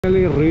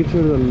Reached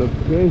the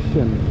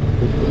location.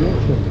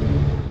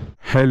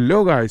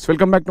 Hello guys,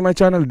 welcome back to my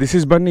channel. This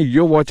is Bunny.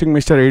 You're watching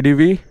Mr.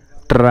 ADV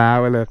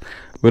Traveler.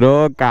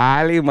 Bro,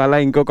 Kali mala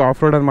inkoka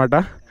off-road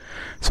anamata.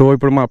 So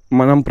ఇప్పుడు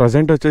మనం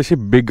present వచ్చేసి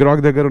big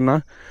rock దగ్గర ఉన్నా.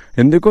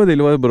 ఎందుకో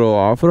తెలియదు bro,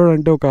 off-road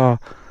అంటే ఒక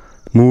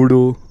మూడు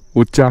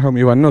ఉత్సాహం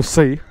ఇవన్నీ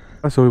వస్తాయి.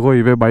 సో ఇగో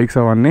ఇవే బైక్స్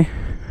అవన్నీ,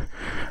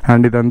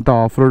 అండ్ ఇదంతా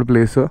ఆఫ్-రోడ్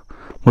ప్లేస్.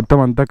 మొత్తం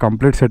అంతా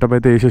కంప్లీట్ సెటప్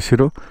అయితే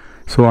వేసేసారు.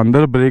 సో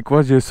అందరూ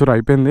బ్రేక్ఫాస్ట్ చేస్తారు,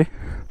 అయిపోయింది.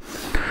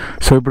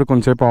 సో ఇప్పుడు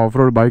కొంచెంసేపు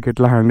ఆఫ్-రోడ్ బైక్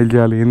ఎట్లా హ్యాండిల్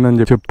చేయాలి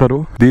ఏందని చెప్తారు.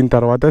 దీని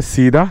తర్వాత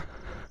సీదా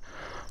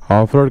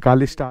ఆఫ్-రోడ్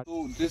ఖాళీ start. So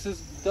this is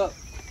the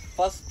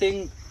first thing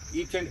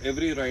each and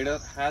every rider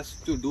has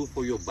to do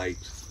for your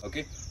bikes.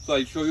 Okay, so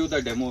I'll show you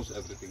the demos,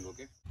 everything.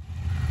 Okay,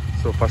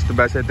 so first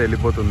batch అయితే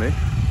వెళ్ళిపోతుంది.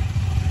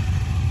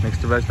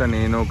 Next బ్యాచ్లో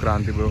నేను,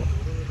 Kranti bro,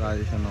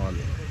 Rajesh అన్న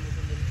వాళ్ళు.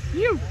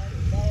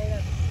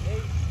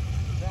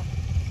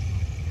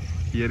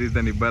 Here is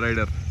the నిబ్బా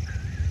rider.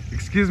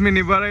 Excuse me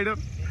నిబ్బా rider.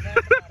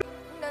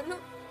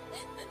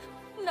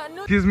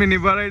 Excuse me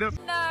నిబ్బా rider.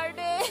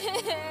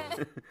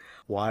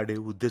 వాడే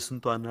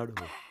ఉద్దేశంతో అన్నాడు.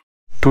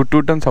 2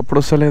 turns అప్పుడు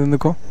వస్తలేదు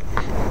ఎందుకో.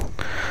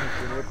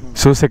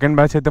 సో సెకండ్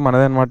బ్యాచ్ అయితే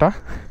మనదే అనమాట.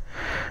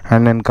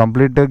 అండ్ నేను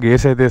కంప్లీట్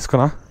గేర్స్ అయితే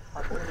వేసుకున్నా.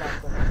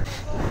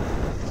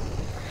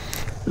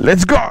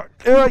 Let's go.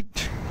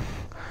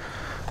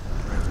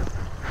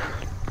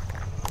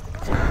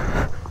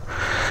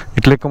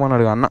 ఇట్లా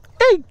ఎక్కమన్నాడు అన్న.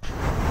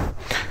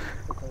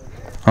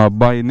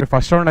 అబ్బాయి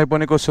ఫస్ట్ రౌండ్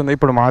అయిపోయినకి వస్తుంది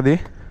ఇప్పుడు మాది.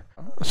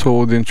 సో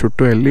దీని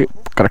చుట్టూ వెళ్ళి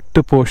కరెక్ట్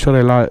పోస్టర్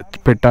ఎలా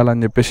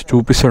పెట్టాలని చెప్పేసి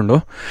చూపిస్తాడు.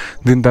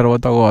 దీని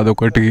తర్వాత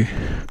అదొకటి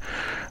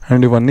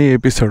అండ్ ఇవన్నీ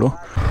వేపిస్తాడు.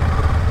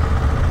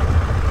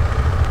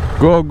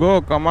 Go go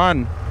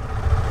come on.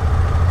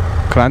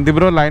 Kranti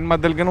bro line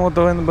మధ్యలోకి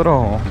పోతావు బ్రో.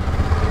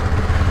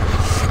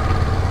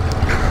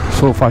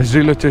 సో ఫస్ట్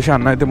డ్రిల్ వచ్చేసి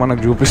అన్న అయితే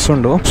మనకు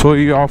చూపిస్తుండు. సో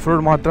ఈ ఆఫ్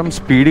రోడ్ మాత్రం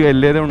స్పీడ్గా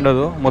వెళ్ళేదే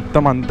ఉండదు,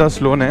 మొత్తం అంతా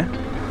స్లోనే.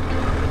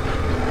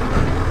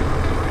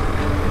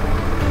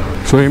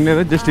 సో ఏం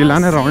లేదు, జస్ట్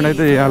ఇలానే రౌండ్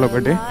అయితే చేయాలి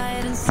ఒకటి.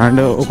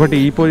 అండ్ ఒకటి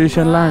ఈ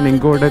పొజిషన్లో అండ్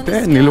ఇంకొకటి అయితే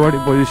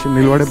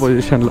నిలబడే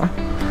పొజిషన్లో.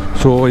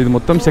 సో ఇది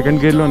మొత్తం సెకండ్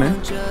గేర్లోనే.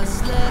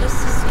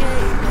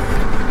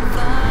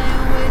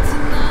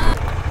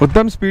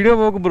 మొత్తం స్పీడ్గా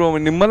పోకు బ్రో,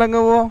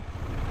 నిమ్మలంగా పో.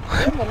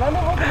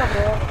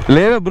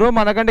 లేదు బ్రో,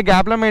 మనకంటే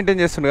గ్యాప్లో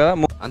మెయింటైన్ చేస్తుండు కదా.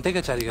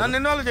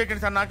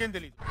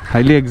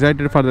 Highly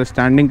excited for the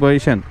standing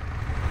position.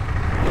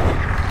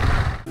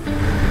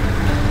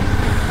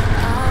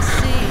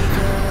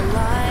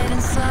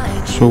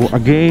 So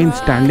again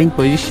standing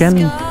position.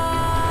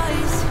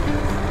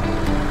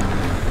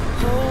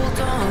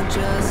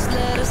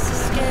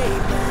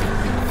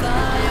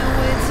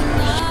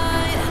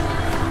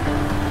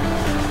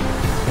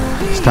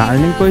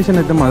 Standing position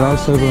అయితే మజా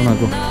వస్తుంది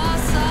నాకు.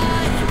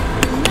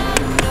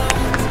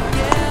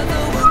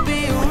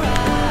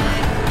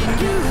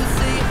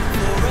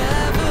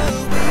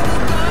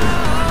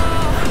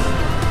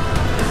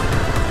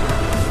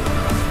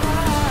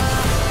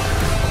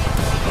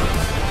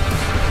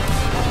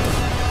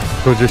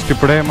 సో జస్ట్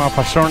ఇప్పుడే మా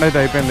ఫస్ట్ రౌండ్ అయితే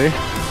అయిపోయింది.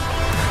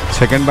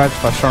 సెకండ్ బ్యాచ్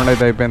ఫస్ట్ రౌండ్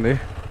అయితే అయిపోయింది.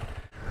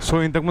 సో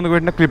ఇంతకుముందు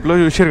పెట్టిన క్లిప్లో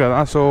చూసారు కదా.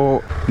 సో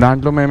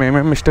దాంట్లో మేము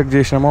ఏమేమి మిస్టేక్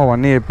చేసినామో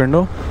అవన్నీ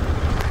చెప్పిండు.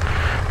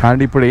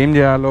 అండ్ ఇప్పుడు ఏం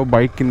చేయాలో,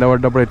 బైక్ కింద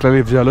పడ్డప్పుడు ఎట్లా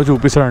లిఫ్ట్ చేయాలో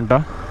చూపిస్తాడంట.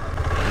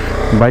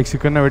 బైక్స్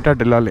ఇక్కడనే పెట్టి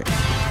అటు వెళ్ళాలి.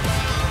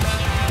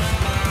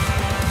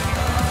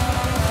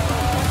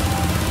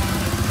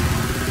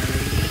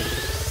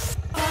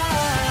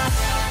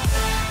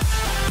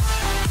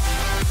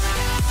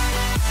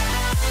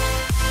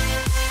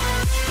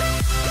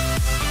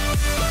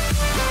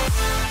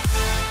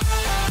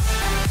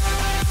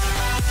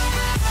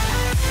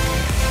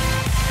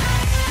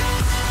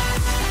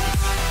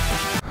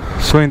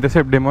 సో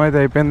ఇంతసేపు డెమో అయితే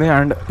అయిపోయింది.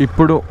 అండ్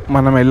ఇప్పుడు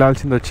మనం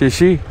వెళ్ళాల్సింది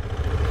వచ్చేసి,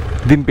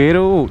 దీని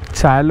పేరు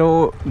సాలో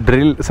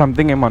డ్రిల్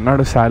సంథింగ్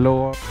ఏమన్నాడు. సాలో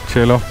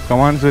చలో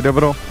కమాన్ సూర్య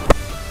బ్రో.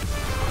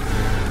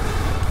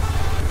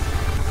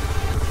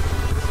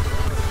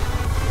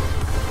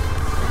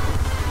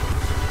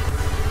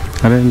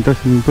 అరే ఎంత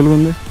సింపుల్గా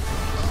ఉంది.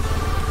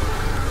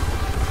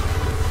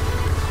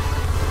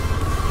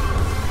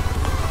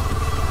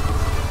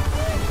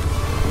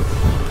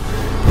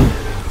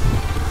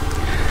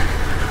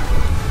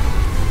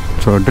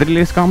 So drill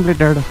is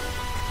completed.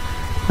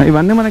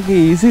 ఇవన్నీ మనకి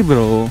ఈజీ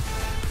బ్రో.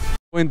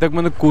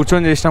 ఇంతకుముందు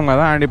కూర్చొని చేసినాం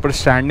కదా, అండ్ ఇప్పుడు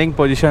స్టాండింగ్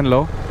పొజిషన్లో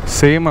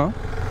సేమ్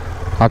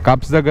ఆ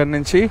కప్స్ దగ్గర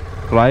నుంచి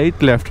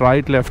right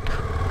left.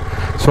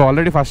 So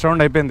already first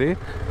round అయిపోయింది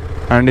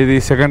అండ్ ఇది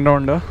సెకండ్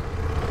రౌండ్.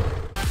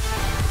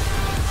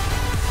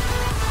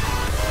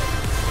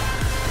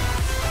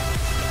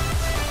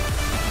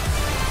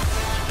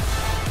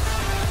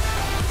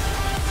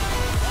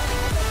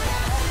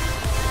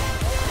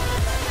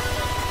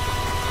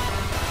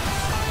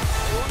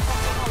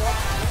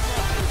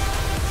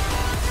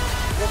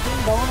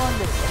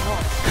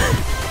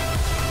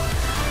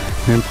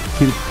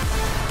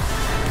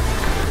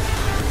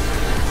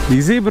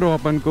 Easy bro.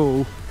 అప్పనుకో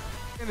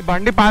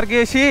బండి పార్క్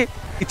చేసి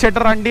ఇచ్చేట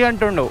రండి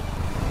అంటుండు.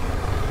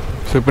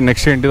 సో ఇప్పుడు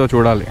నెక్స్ట్ ఏంటిదో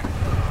చూడాలి.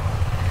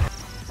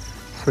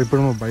 సో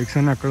ఇప్పుడు మా బైక్స్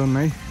అన్నీ అక్కడ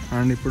ఉన్నాయి.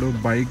 అండ్ ఇప్పుడు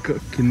బైక్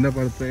కింద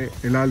పడితే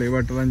ఎలా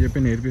లేవట్టుందని చెప్పి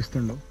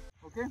నేర్పిస్తుండవు.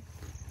 Okay.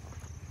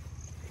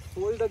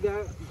 Hold the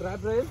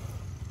grab rail.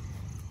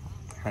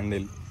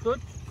 Handle.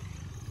 Switch.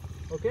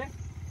 Okay.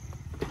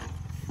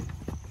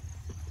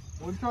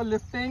 Also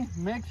lifting.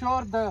 Make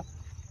sure the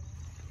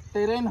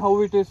terrain how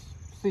it is.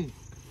 See.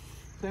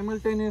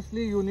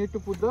 Simultaneously you need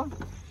to put the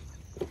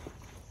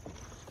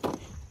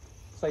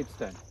side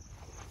stand.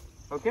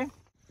 Okay.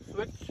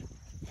 Switch.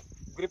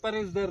 Gripper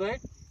is there,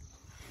 right?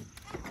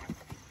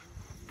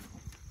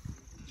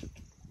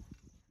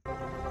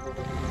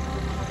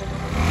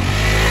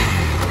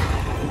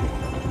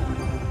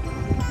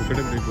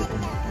 ఇక్కడే break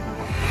కొట్టండి.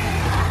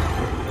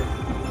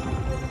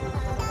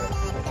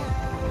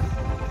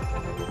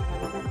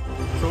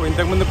 So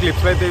ఇంతకుముందు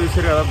క్లిప్స్లో అయితే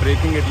చూసారు కదా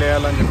breaking ఎట్లా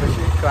వేయాలని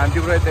చెప్పేసి.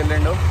 క్రాంతిపురం అయితే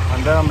వెళ్ళండు,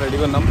 అందరం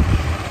రెడీగా ఉన్నాం.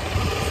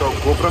 సో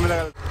గోపురం మీద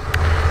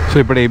సో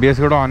ఇప్పుడు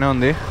ఏబిఎస్ కూడా ఆనే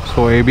ఉంది. సో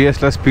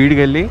ఏబిఎస్లో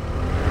స్పీడ్కి వెళ్ళి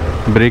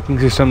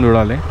బ్రేకింగ్ సిస్టమ్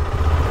చూడాలి.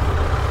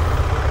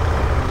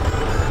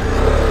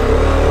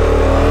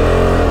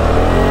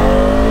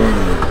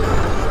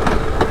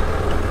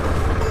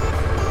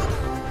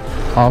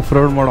 ఆఫ్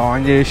రోడ్ మోడ్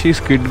ఆన్ చేసి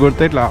స్కిడ్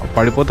కొడితే ఇట్లా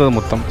పడిపోతుంది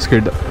మొత్తం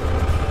స్కిడ్.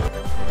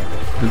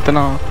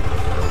 వెళ్తున్నా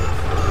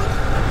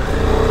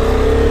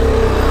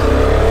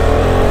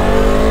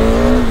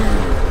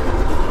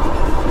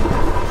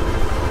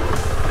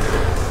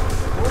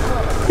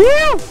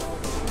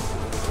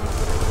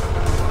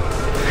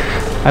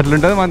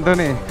అట్లుంటుంది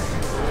మనతోనే.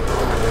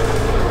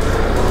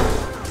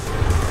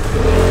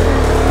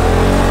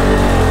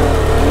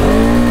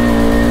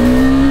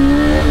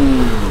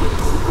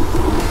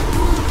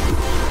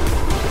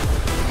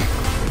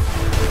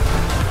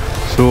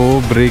 సో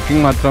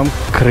బ్రేకింగ్ మాత్రం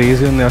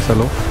క్రేజీ ఉంది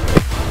అసలు.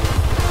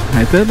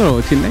 అయితే బ్రో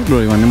చిన్న బ్రో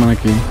ఇవన్నీ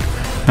మనకి.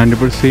 అండ్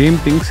ఇప్పుడు సేమ్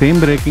థింగ్, సేమ్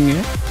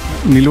బ్రేకింగే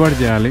నిలబడి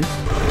చేయాలి.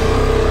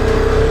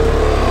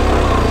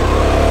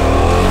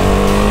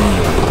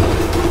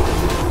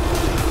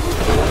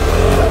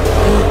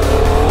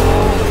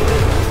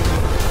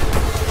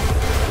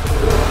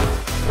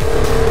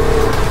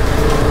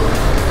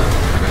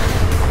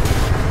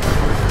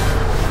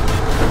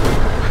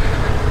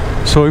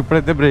 సో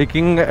ఇప్పుడైతే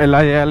బ్రేకింగ్ ఎలా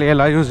చేయాలి,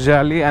 ఎలా యూజ్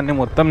చేయాలి అని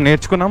మొత్తం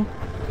నేర్చుకున్నాం.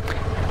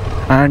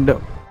 అండ్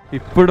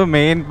ఇప్పుడు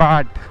మెయిన్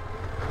పార్ట్,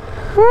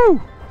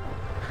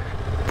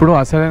 ఇప్పుడు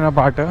అసలైన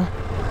part.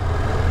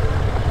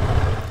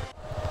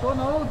 So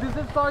now this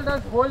is called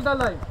as hold the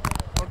line.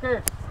 Okay.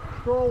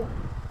 So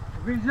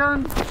vision,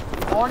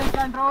 body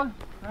control,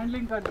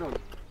 handling control,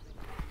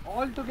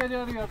 all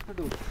together you have to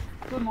do.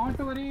 So not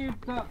to worry if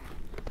the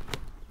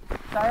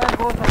tire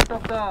goes out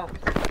of the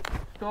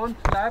stone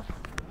slab.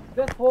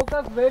 Just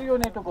focus where you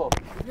need to go.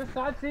 If you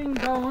start seeing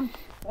down,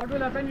 what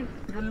will happen?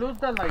 You lose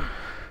the line.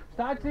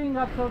 Start seeing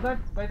up so that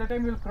by the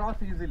time you'll cross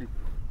easily.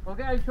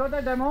 Okay, I'll show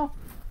the demo.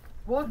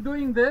 Post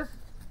doing this,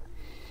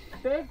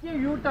 take a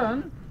U-turn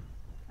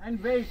and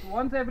wait.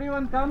 Once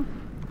everyone comes,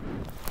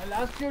 I'll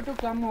ask you to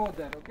come over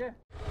there. Okay?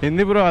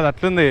 ఏంది bro అది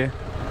అట్లుంది?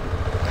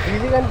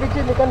 ఈజీగా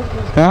అనిపించింది కానీ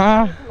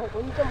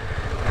కొంచెం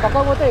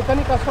పక్కపోతే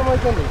ఎక్కడికి కష్టం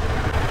అవుతుంది.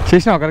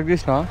 చేసినావా? కరెక్ట్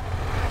చేసినావా?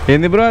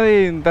 ఏంది బ్రో అది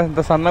ఇంత ఇంత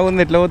సన్నగా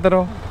ఉంది, ఎట్లా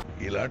పోతారు?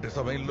 ఇలాంటి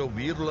సమయంలో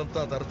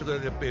వీరులంతా తరచుగా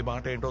చెప్పే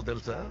మాట ఏంటో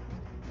తెలుసా?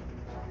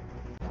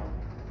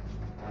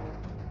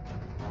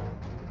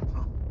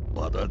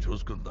 బాధ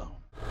చూసుకుందాం.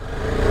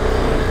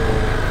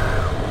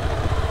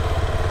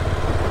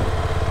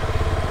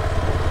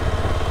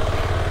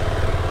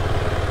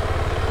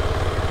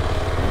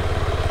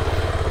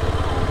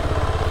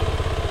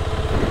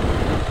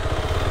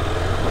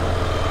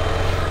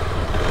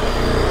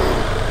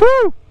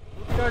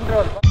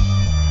 Control.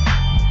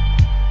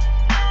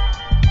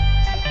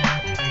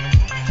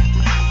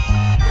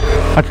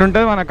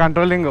 అట్లుంటుంది మన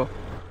కంట్రోలింగ్.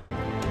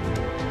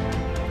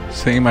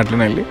 సేమ్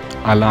అట్లనే వెళ్ళి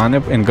అలానే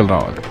వెనుకలు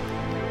రావాలి.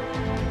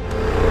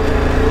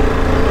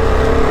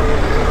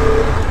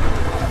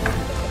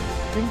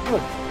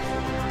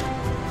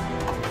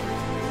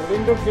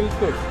 Into kill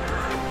switch.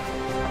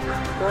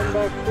 Turn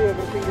back to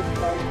everything is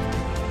fine.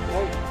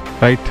 Right.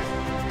 Right.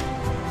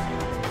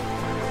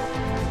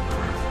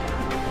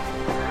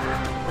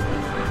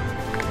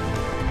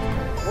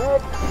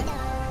 Right.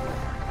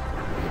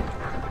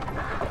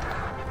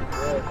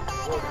 Yes.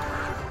 Good.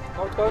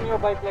 Now turn your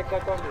bike like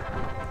that only.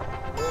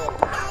 Yes.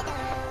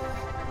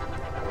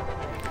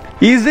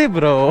 Easy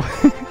bro.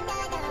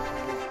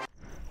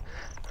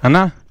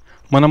 అన్నా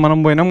మనం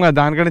పోయినాం కదా,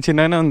 దానికంటే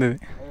చిన్నగానే ఉంది ఇది.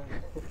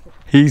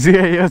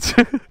 ఈజీగా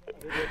అయ్యచ్చు.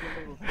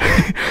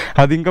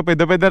 అది ఇంకా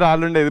పెద్ద పెద్ద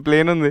రాళ్ళు ఉండేది,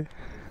 ప్లేన్ ఉంది.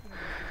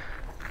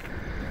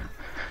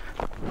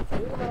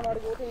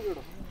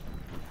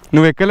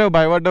 నువ్వు ఎక్కలేవు,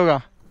 భయపడ్డావుగా.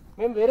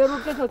 మేము వేరే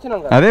రూట్ చేసి వచ్చినాం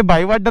కదా. అదే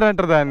భయపడ్డారు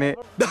అంటారు దాన్ని.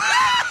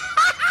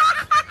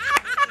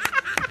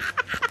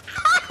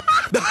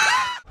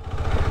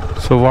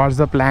 So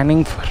what's the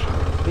planning for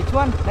which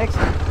one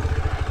next?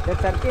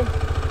 That circle.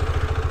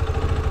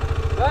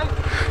 Right.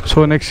 So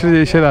next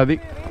చేసేది అది.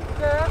 Reach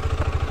there.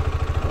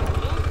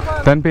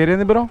 దాని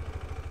పేరేంది బ్రో?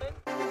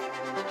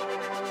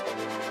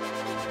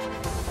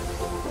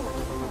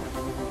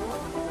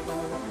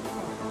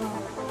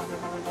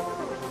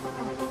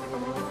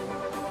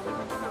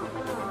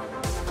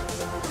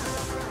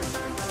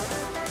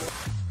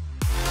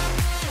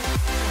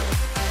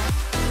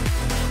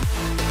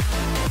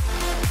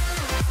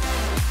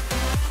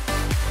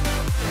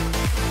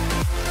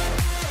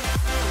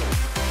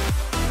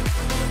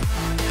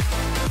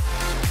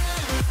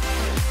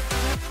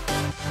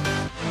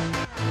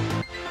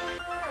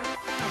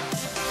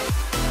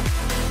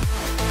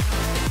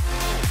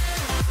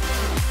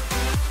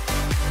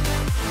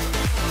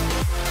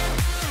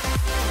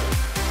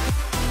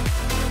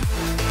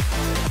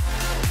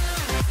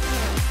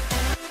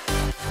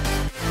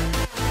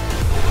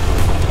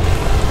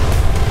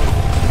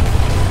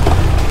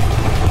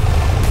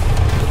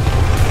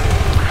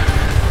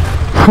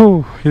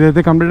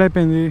 ఇదైతే కంప్లీట్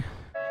అయిపోయింది.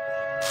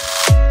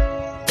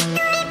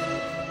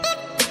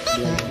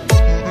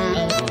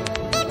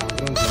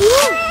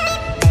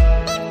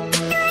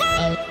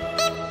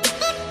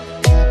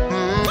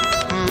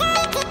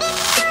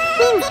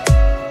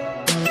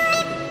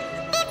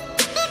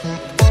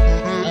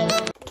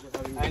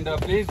 And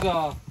please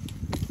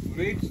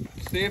reach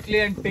safely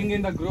and ping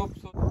in the group.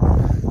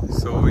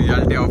 So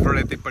ఇయాల్టి of road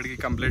అయితే ఇప్పటికి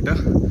complete.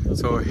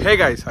 So hey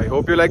guys, I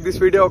hope you like this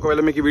video.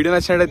 ఒకవేళ మీకు ఈ వీడియో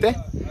నచ్చినట్టయితే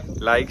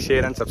లైక్,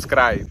 షేర్ అండ్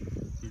సబ్స్క్రైబ్.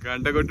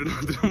 గంట కొట్టడం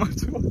మాత్రం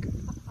మర్చిపోక.